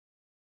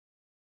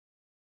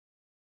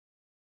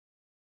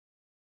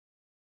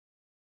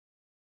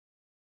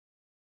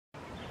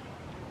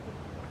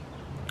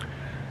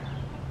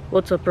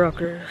What's up,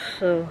 rockers?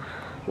 So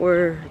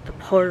we're at the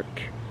park.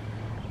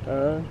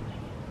 So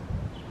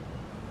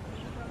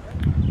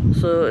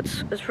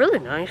it's really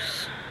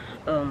nice.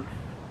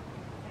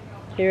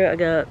 Here I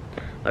got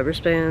my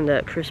wristband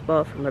that Chris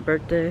bought for my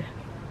birthday.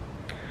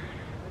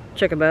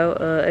 Check him out,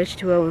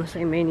 H2O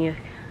Insane Maniac.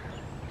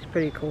 It's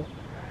pretty cool.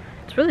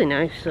 It's really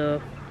nice.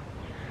 So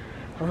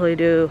hopefully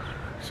do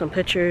some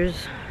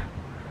pictures.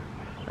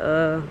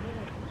 I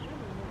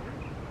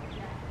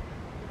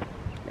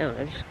don't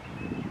know.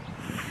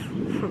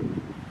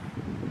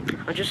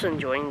 I'm just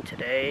enjoying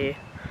today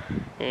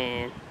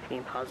and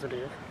being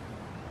positive.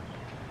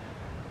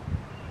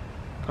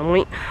 I'm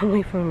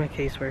waiting for my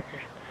caseworker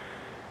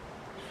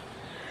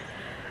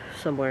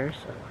somewhere,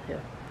 so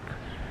yeah.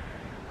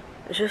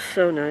 It's just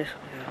so nice.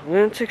 I'm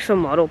gonna take some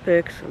model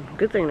pics, and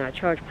good thing I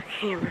charged my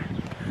camera.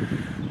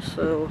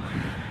 So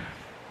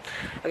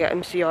I got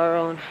MCR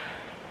on.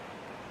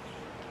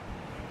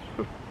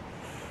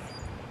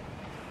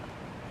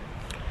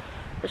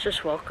 Let's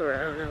just walk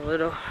around a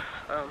little.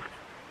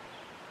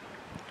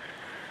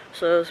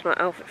 So it's my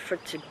outfit for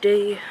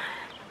today.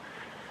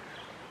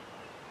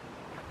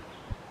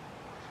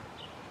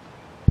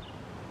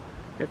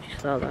 If you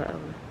saw that,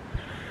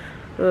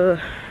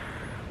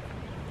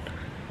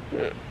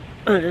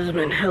 I've just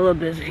been hella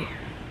busy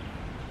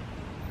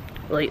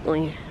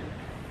lately.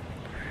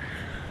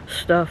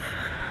 So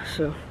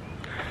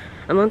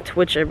I'm on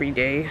Twitch every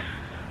day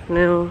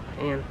now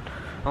and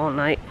all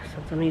night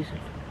since I'm using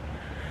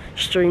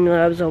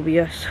Streamlabs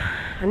OBS.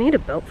 I need a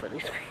belt for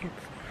these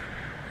pants.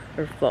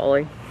 They're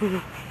falling.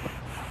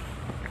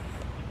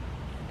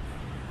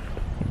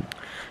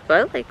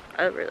 But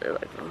I really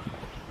like them.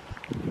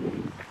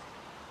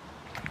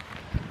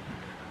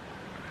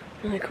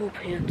 Really cool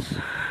pants.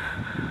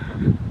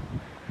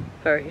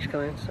 Alright, he's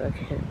coming, so I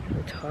can't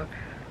really talk.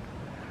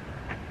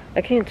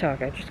 I can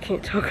talk, I just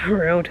can't talk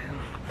around him.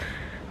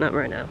 Not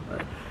right now,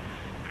 but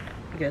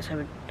you guys have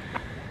a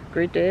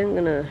great day. I'm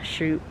gonna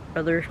shoot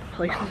other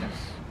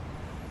places.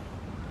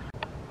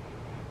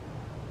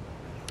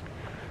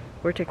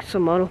 We're taking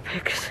some model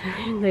pics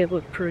and they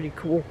look pretty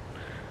cool.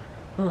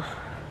 Oh,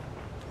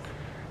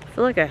 I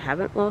feel like I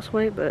haven't lost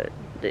weight, but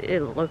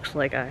it looks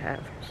like I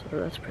have, so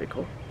that's pretty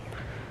cool.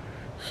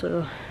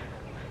 So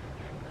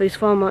please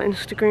follow my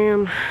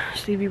Instagram,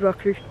 Stevie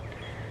Rocker.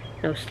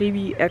 No,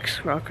 Stevie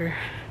X Rocker.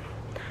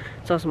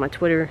 It's also my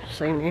Twitter,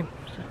 same name.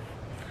 So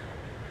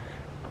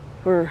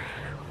for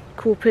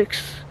cool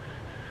pics,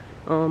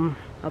 I'll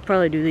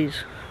probably do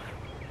these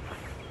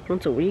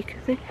once a week,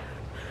 I think,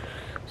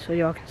 so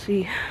y'all can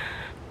see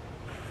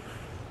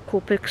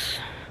cool pics.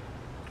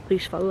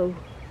 Please follow.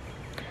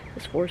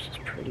 This forest is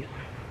pretty.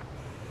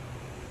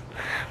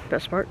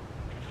 Best part,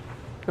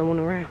 no one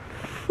around.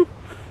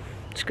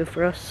 It's good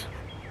for us.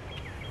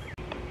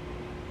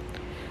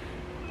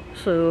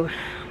 So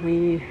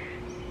we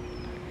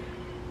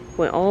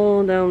went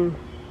all down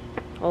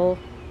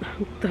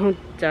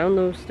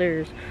those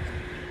stairs,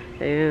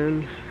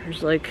 and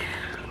there's like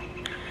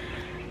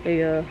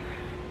a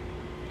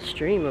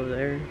stream over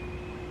there.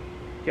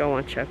 If y'all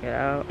want to check it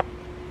out.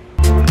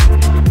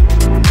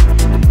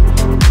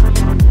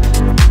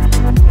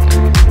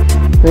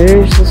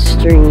 There's the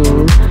stream.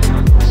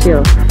 Let's see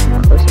how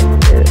close I can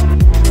get it.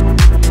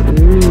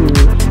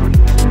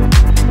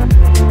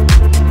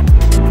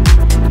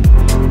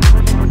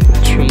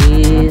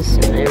 Trees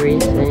and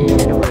everything. I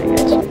don't want to get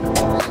too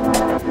close.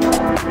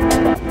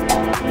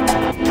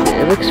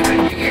 Yeah, it looks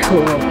pretty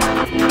cool.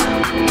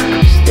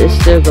 They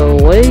still go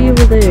way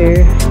over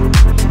there.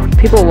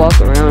 People walk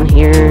around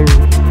here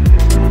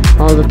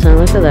all the time.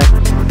 Look at that.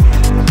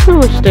 How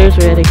much stairs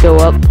we had to go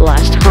up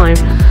last time.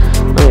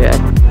 Oh my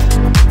god.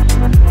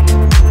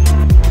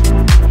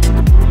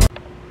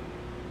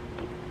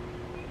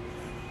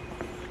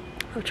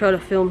 I'll try to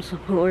film some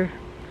more.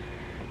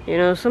 You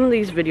know, some of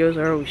these videos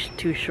are always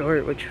too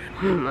short, which,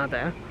 my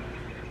bad.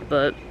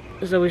 But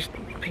there's always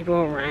people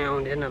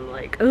around, and I'm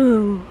like,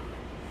 oh,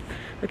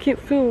 I can't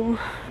film.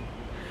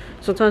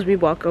 Sometimes we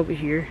walk over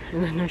here,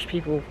 and then there's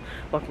people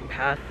walking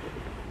past.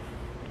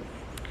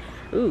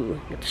 Ooh,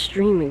 got the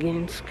stream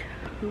again. It's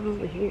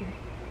over here.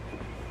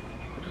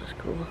 That's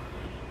cool.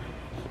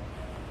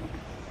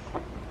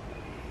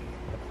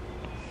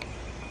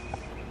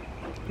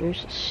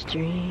 There's the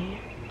stream.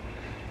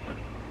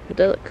 Would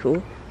that look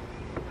cool?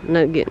 I'm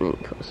not getting any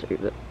closer,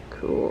 but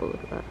cool.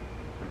 Look at that.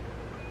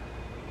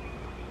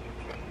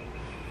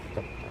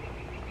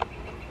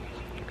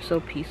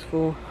 So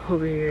peaceful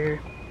over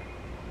here.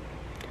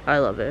 I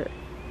love it.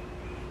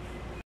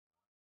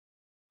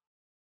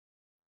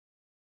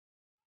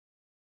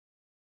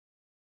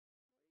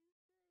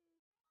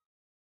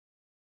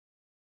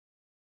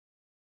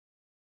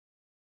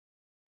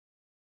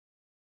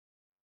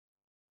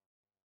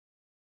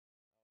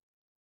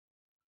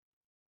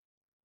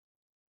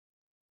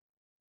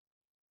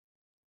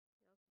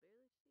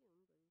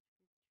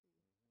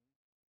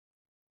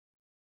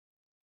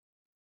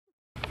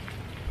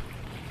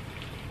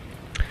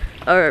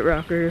 Alright,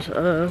 rockers,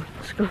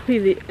 it's gonna be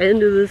the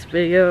end of this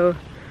video.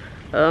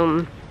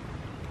 Hope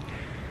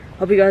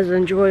you guys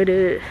enjoyed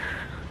it.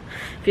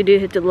 If you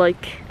did, hit the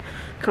like,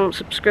 comment,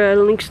 subscribe.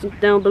 Links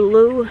down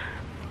below.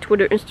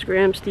 Twitter,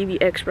 Instagram,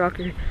 Stevie X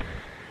Rocker.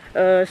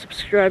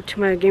 Subscribe to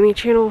my gaming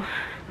channel.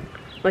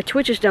 My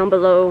Twitch is down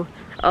below.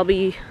 I'll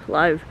be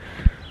live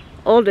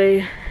all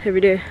day,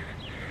 every day.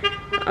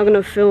 I'm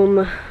gonna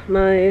film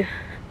my...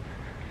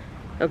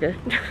 Okay.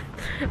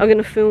 I'm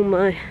gonna film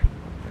my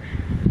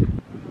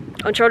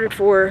Uncharted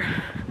 4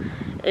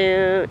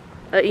 and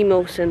an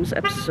Emo Sims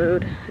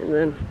episode, and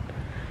then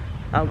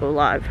I'll go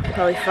live.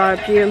 Probably 5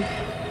 p.m.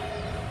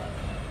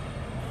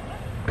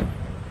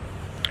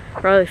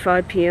 Probably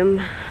 5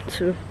 p.m.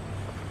 to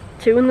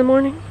 2 in the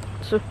morning.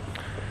 So,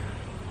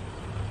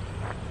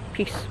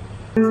 peace.